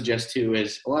what I would suggest too.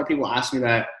 Is a lot of people ask me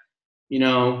that,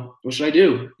 what should I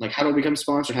do? Like, how do I become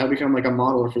sponsored? How do I become like a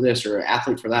modeler for this or an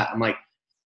athlete for that? I'm like,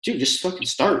 dude, just fucking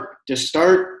start. Just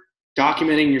start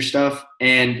documenting your stuff,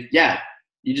 and yeah.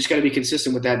 You just got to be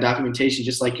consistent with that documentation,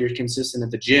 just like you're consistent at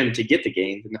the gym to get the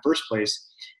gains in the first place.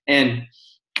 And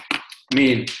I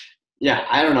mean, yeah,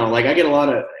 I don't know. Like, I get a lot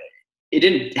of it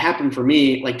didn't happen for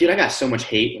me. Like, dude, I got so much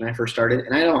hate when I first started,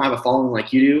 and I don't have a following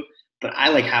like you do, but I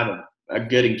like have a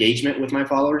good engagement with my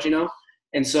followers, you know?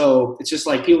 And so it's just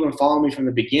like people have been following me from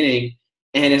the beginning.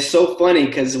 And it's so funny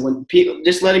because when people,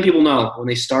 just letting people know when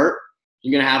they start,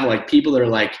 you're going to have like people that are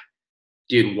like,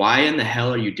 dude, why in the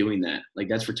hell are you doing that? Like,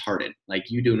 that's retarded. Like,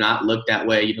 you do not look that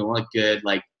way. You don't look good.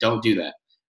 Like, don't do that.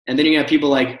 And then you have people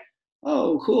like,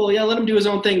 oh, cool. Yeah, let him do his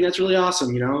own thing. That's really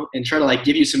awesome, you know, and try to like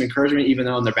give you some encouragement, even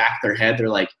though in the back of their head, they're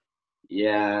like,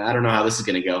 yeah, I don't know how this is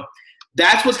going to go.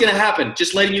 That's what's going to happen.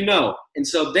 Just letting you know. And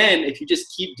so then if you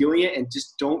just keep doing it and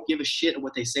just don't give a shit of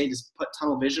what they say, just put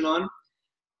tunnel vision on.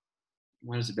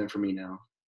 What has it been for me now?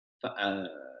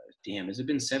 Damn, has it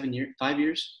been 7 years, 5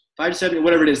 years, 5 to 7 years,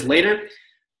 whatever it is later?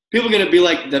 People are going to be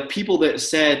like, the people that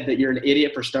said that you're an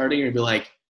idiot for starting are going to be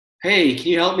like, hey, can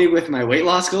you help me with my weight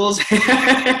loss goals?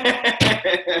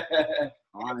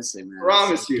 Honestly, man.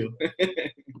 Promise you.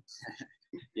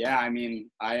 Yeah, I mean,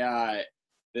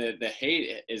 the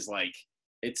hate is like,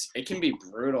 it can be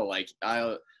brutal. Like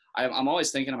I'm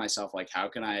always thinking to myself, like, how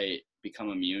can I become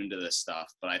immune to this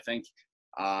stuff? But I think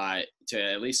to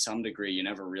at least some degree, you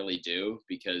never really do,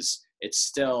 because it's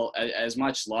still as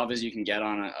much love as you can get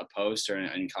on a post or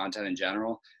in content in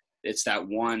general. It's that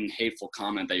one hateful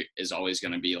comment that is always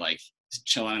going to be like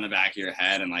chilling in the back of your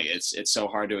head. And like, it's so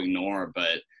hard to ignore,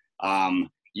 but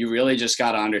you really just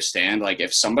got to understand, like,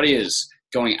 if somebody is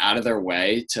going out of their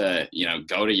way to, you know,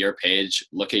 go to your page,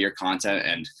 look at your content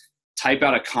and type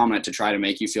out a comment to try to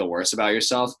make you feel worse about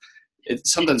yourself,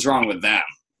 something's wrong with them.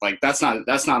 Like, that's not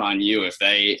on you if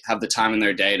they have the time in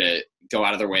their day to go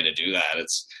out of their way to do that.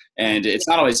 It's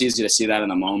not always easy to see that in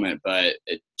the moment, but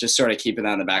it just sort of keeping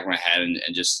that in the back of my head and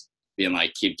just being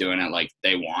like, keep doing it. Like,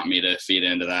 they want me to feed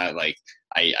into that. Like,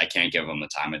 I can't give them the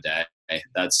time of day.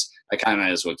 That kind of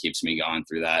is what keeps me going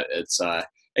through that.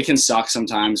 It can suck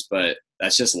sometimes, but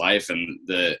that's just life. And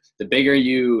the bigger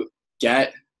you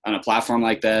get on a platform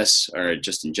like this, or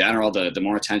just in general, the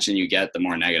more attention you get, the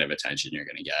more negative attention you're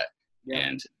going to get. Yeah.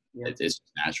 And it's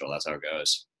natural. That's how it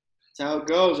goes. That's how it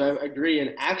goes. I agree.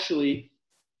 And actually,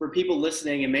 for people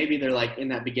listening, and maybe they're like in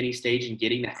that beginning stage and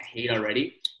getting that hate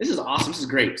already, this is awesome. This is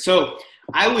great. So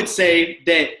I would say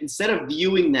that instead of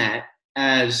viewing that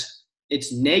as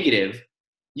it's negative,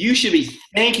 you should be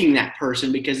thanking that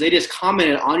person because they just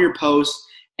commented on your post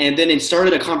and then it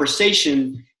started a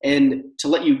conversation, and to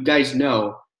let you guys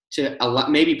know, to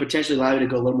maybe potentially allow you to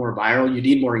go a little more viral, you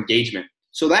need more engagement.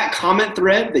 So that comment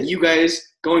thread that you guys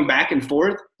going back and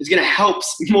forth is going to help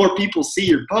more people see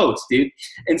your post, dude.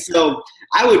 And so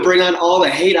I would bring on all the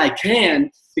hate I can,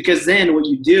 because then what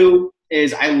you do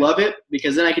is, I love it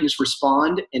because then I can just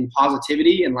respond in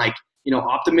positivity and like, you know,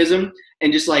 optimism,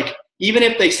 and just like, even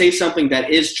if they say something that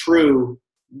is true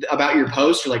about your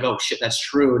post, you're like, oh shit, that's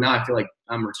true. Now I feel like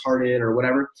I'm retarded or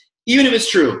whatever. Even if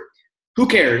it's true, who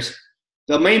cares?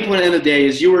 The main point at the end of the day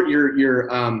is your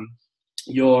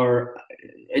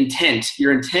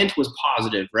intent was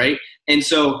positive, right? And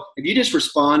so if you just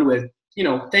respond with, you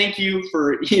know, thank you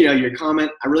for, you know, your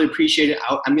comment, I really appreciate it.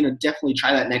 I'm going to definitely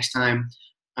try that next time.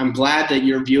 I'm glad that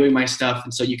you're viewing my stuff,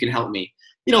 and so you can help me.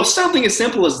 You know, something as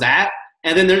simple as that.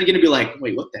 And then they're going to be like,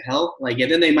 wait, what the hell? Like,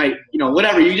 and then they might, you know,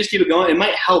 whatever, you just keep it going. It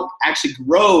might help actually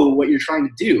grow what you're trying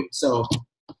to do. So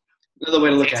another way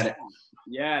to look at it.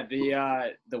 Yeah,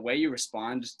 the way you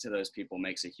respond to those people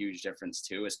makes a huge difference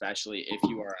too, especially if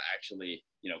you are actually,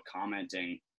 you know,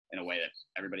 commenting in a way that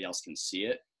everybody else can see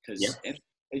it. Because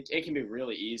it can be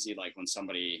really easy, like when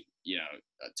somebody, you know,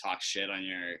 talks shit on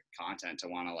your content, to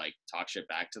want to like talk shit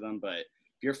back to them. But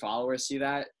if your followers see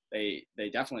that, they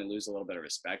definitely lose a little bit of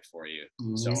respect for you.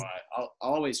 Mm-hmm. So I'll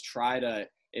always try to,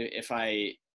 if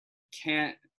I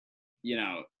can't, you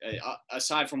know,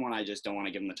 aside from when I just don't want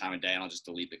to give them the time of day, and I'll just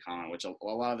delete the comment, which a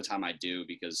lot of the time I do,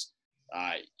 because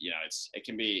you know, it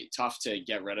can be tough to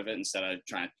get rid of it instead of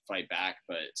trying to fight back,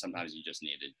 but sometimes you just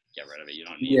need to get rid of it. You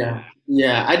don't need it.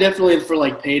 Yeah, I definitely, for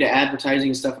like paid advertising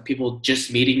and stuff, people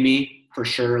just meeting me, for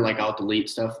sure, like I'll delete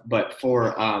stuff. But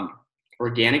for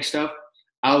organic stuff,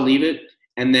 I'll leave it.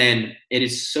 And then it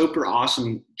is super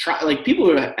awesome. Try, like, people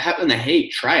who are having the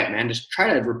hate, try it, man. Just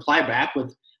try to reply back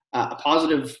with a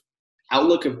positive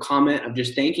outlook of comment of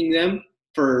just thanking them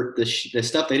for the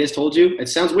stuff they just told you. It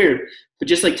sounds weird, but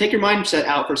just like take your mindset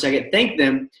out for a second, thank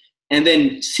them, and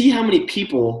then see how many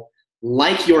people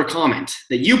like your comment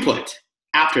that you put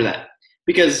after that.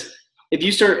 Because if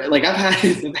you start, like, I've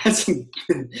had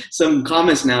some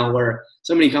comments now where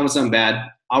somebody comments something bad,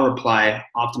 I'll reply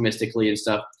optimistically and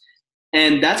stuff.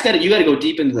 And you got to go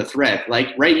deep into the thread.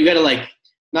 Like, right, you got to, like,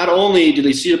 not only do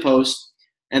they see the post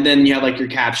and then you have like your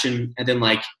caption and then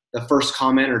like the first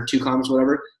comment or two comments,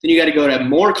 whatever, then you got to go to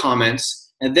more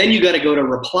comments and then you got to go to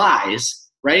replies,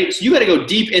 right? So you got to go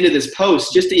deep into this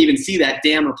post just to even see that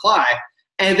damn reply.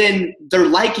 And then they're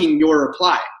liking your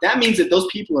reply. That means that those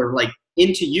people are like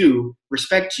into you,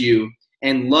 respect you,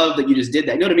 and love that you just did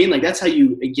that. You know what I mean? Like that's how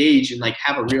you engage and like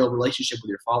have a real relationship with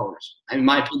your followers. I mean,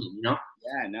 my opinion, you know?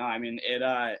 Yeah, no, I mean,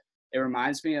 it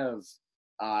reminds me of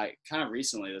kind of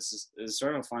recently, this is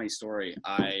sort of a funny story.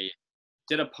 I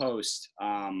did a post,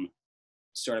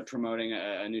 started promoting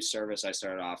a new service I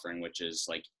started offering, which is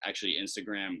like actually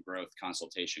Instagram growth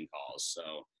consultation calls.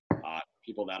 So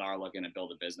people that are looking to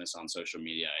build a business on social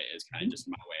media is kind of just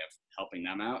my way of helping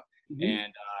them out. Mm-hmm.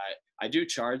 And I do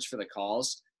charge for the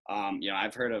calls.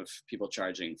 I've heard of people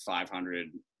charging $500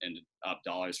 and up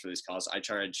dollars for these calls. I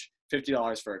charge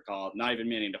 $50 for a call. Not even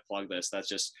meaning to plug this. That's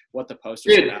just what the post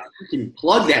was about. You can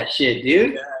plug that shit,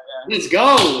 dude. Yeah. Let's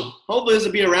go. Hopefully this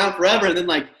will be around forever. And then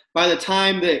like by the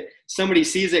time that somebody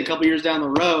sees it a couple years down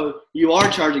the road, you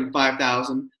are charging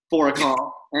 $5,000 for a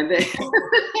call. And then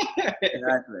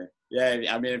exactly. Yeah.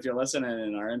 I mean, if you're listening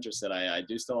and are interested, I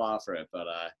do still offer it. But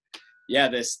yeah,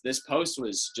 this post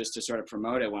was just to sort of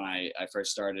promote it when I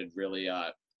first started really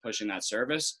pushing that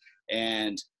service.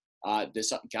 And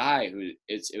this guy who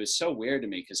it was so weird to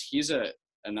me because he's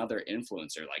another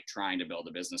influencer like trying to build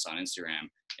a business on Instagram.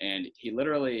 And he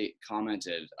literally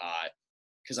commented,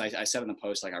 because I said in the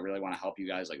post, like, I really want to help you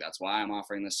guys. Like, that's why I'm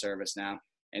offering this service now.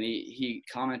 And he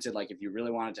commented, like, if you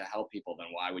really wanted to help people, then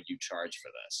why would you charge for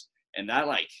this? And that,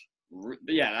 like,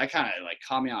 that kind of, like,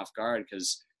 caught me off guard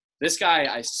because this guy,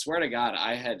 I swear to God,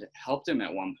 I had helped him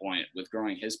at one point with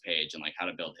growing his page and, like, how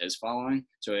to build his following.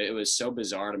 So it was so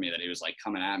bizarre to me that he was, like,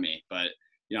 coming at me. But,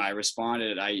 I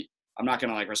responded. I'm not going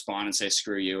to, like, respond and say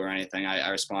screw you or anything. I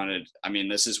responded, I mean,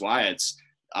 this is why it's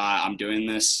I'm doing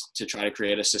this to try to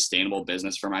create a sustainable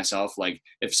business for myself. Like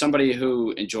if somebody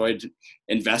who enjoyed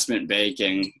investment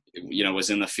banking, was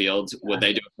in the field, would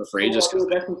they do it for free? Just do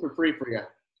investment for free for you?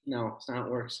 No, it's not how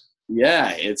it works.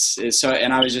 Yeah, it's so.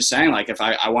 And I was just saying, like, if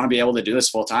I want to be able to do this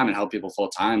full time and help people full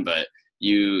time, but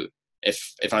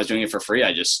if I was doing it for free,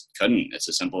 I just couldn't. It's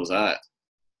as simple as that.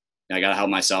 I got to help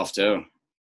myself too.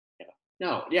 Yeah.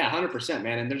 No, yeah, 100%,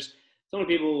 man. And there's so many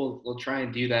people will try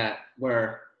and do that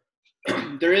where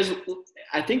there is,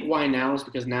 I think why now is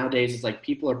because nowadays it's like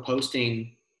people are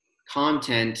posting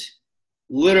content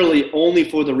literally only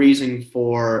for the reason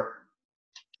for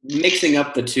mixing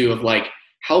up the two of like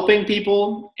helping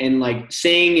people and like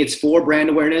saying it's for brand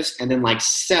awareness and then like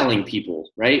selling people,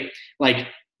 right? Like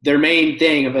their main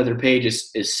thing of other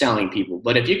pages is selling people.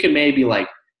 But if you can maybe like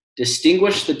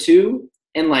distinguish the two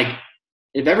and like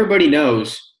if everybody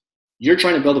knows you're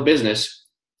trying to build a business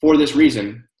for this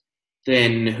reason,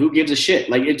 then who gives a shit?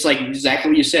 Like, it's like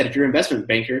exactly what you said. If you're an investment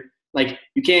banker, like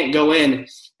you can't go in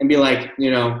and be like,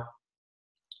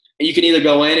 you can either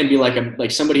go in and be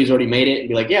like somebody who's already made it and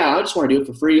be like, yeah, I just want to do it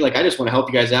for free. Like, I just want to help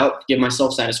you guys out, give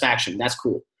myself satisfaction. That's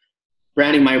cool.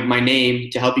 Branding my name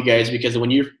to help you guys because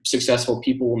when you're successful,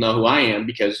 people will know who I am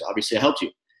because obviously I helped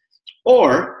you.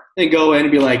 Or then go in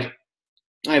and be like,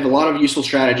 I have a lot of useful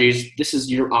strategies. This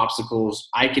is your obstacles.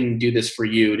 I can do this for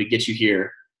you to get you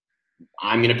here.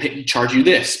 I'm going to charge you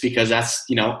this because that's,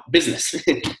 business.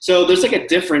 So there's like a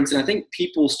difference. And I think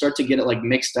people start to get it like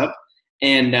mixed up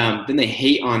and then they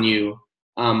hate on you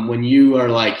when you are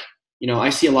like, I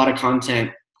see a lot of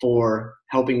content for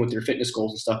helping with your fitness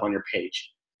goals and stuff on your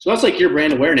page. So that's like your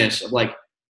brand awareness of like,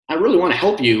 I really want to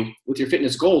help you with your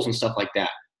fitness goals and stuff like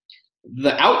that.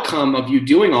 The outcome of you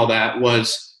doing all that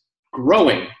was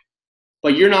growing,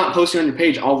 but you're not posting on your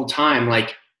page all the time.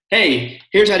 Like, hey,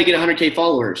 here's how to get 100K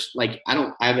followers. Like, I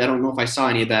don't know if I saw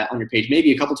any of that on your page.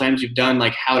 Maybe a couple times you've done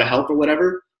like how to help or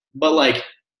whatever, but like,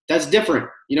 that's different.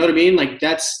 You know what I mean? Like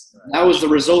that was the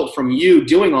result from you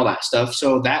doing all that stuff.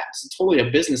 So that's totally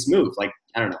a business move. Like,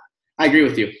 I don't know. I agree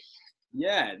with you.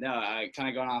 Yeah, no, kind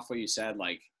of going off what you said,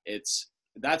 like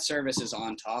that service is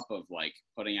on top of like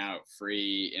putting out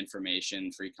free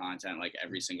information, free content, like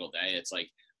every single day. It's like,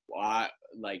 why,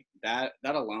 like that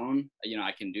alone,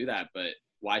 I can do that, but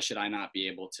why should I not be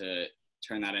able to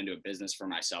turn that into a business for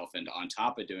myself? And on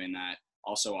top of doing that,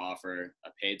 also offer a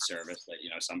paid service that,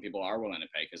 some people are willing to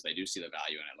pay because they do see the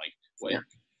value in it. Like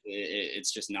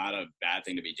it's just not a bad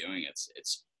thing to be doing.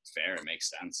 It's fair. It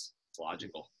makes sense. It's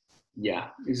logical. Yeah,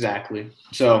 exactly.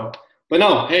 So, but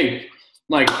no, hey,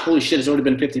 like, holy shit, it's already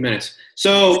been 50 minutes.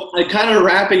 So I kind of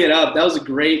wrapping it up. That was a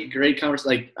great conversation.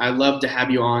 Like, I love to have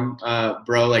you on,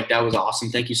 bro. Like, that was awesome.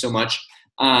 Thank you so much.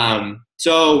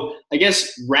 So I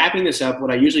guess wrapping this up, what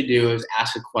I usually do is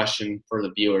ask a question for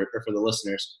the viewer or for the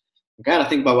listeners. I got to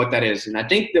think about what that is. And I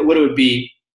think that what it would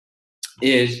be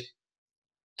is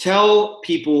tell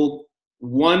people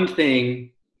one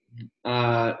thing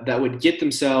that would get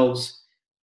themselves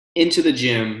into the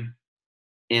gym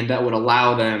and that would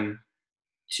allow them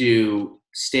to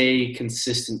stay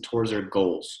consistent towards their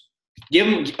goals? Give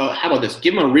them, how about this?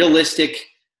 Give them a realistic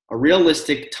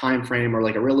time frame, or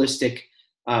like a realistic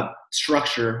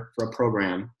structure for a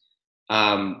program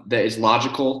that is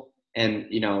logical, and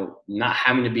not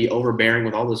having to be overbearing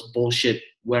with all this bullshit,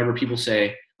 whatever people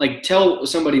say. Like, tell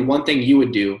somebody one thing you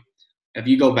would do if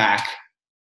you go back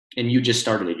and you just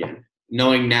started again,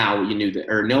 knowing now what you knew that,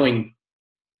 or knowing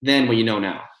then what you know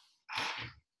now.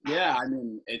 Yeah, I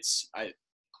mean, it's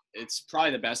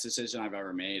probably the best decision I've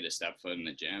ever made to step foot in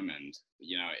the gym. And,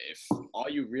 if all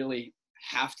you really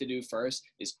have to do first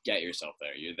is get yourself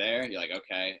there. You're there, you're like,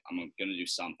 okay, I'm going to do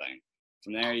something.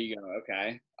 From there, you go,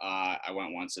 okay, I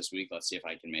went once this week. Let's see if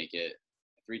I can make it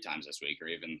 3 times this week, or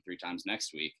even 3 times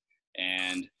next week.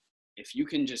 And if you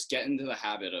can just get into the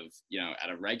habit of, at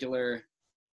a regular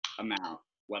amount,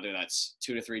 whether that's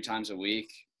 2 to 3 times a week,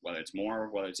 whether it's more,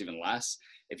 whether it's even less,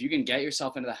 if you can get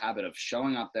yourself into the habit of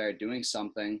showing up there, doing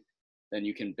something, then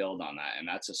you can build on that. And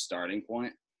that's a starting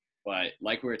point. But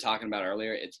like we were talking about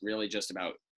earlier, it's really just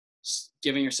about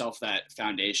giving yourself that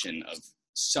foundation of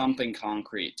something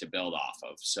concrete to build off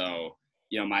of. So,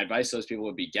 my advice to those people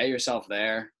would be get yourself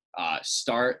there,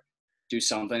 start, do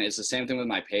something. It's the same thing with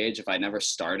my page. If I never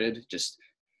started just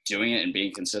doing it and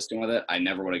being consistent with it, I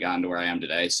never would have gotten to where I am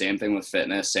today. Same thing with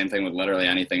fitness, same thing with literally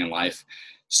anything in life.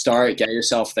 Start, get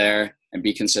yourself there, and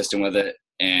be consistent with it.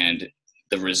 And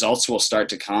the results will start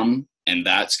to come. And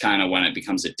that's kind of when it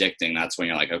becomes addicting. That's when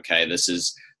you're like, okay, this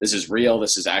is real.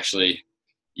 This is actually,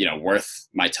 worth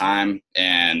my time.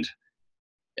 And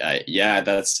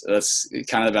that's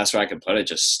kind of the best way I could put it.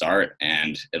 Just start,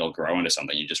 and it'll grow into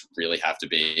something. You just really have to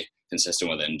be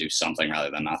consistent with it and do something rather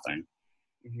than nothing.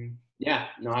 Mm-hmm. Yeah,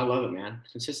 no, I love it, man.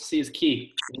 Consistency is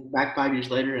key. Look back 5 years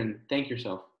later and thank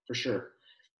yourself for sure.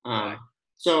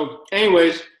 So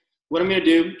anyways, what I'm going to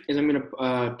do is I'm going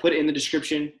to put in the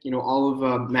description, all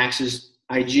of Max's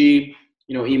IG,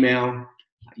 email.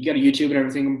 You got a YouTube and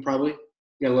everything, probably?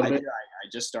 You got a little bit? I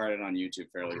just started on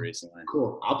YouTube fairly recently.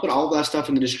 Cool. I'll put all of that stuff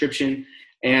in the description,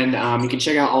 and you can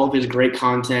check out all of his great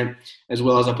content, as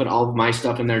well as I'll put all of my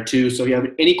stuff in there too. So if you have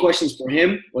any questions for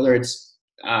him, whether it's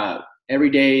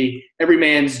Every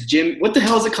Man's Gym. What the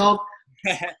hell is it called?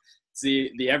 It's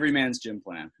the Every Man's Gym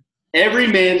Plan. Every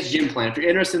Man's Gym Plan. If you're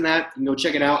interested in that, you can go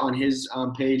check it out on his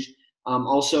page.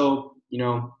 Also,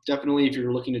 definitely if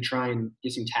you're looking to try and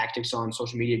get some tactics on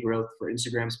social media growth for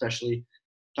Instagram, especially,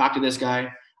 talk to this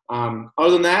guy.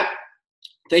 Other than that,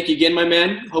 thank you again, my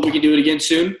man. Hope we can do it again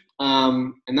soon.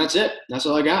 And that's it. That's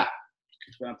all I got.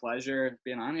 It's been a pleasure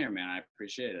being on here, man. I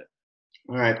appreciate it.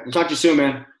 All right. We'll talk to you soon,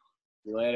 man. See you later.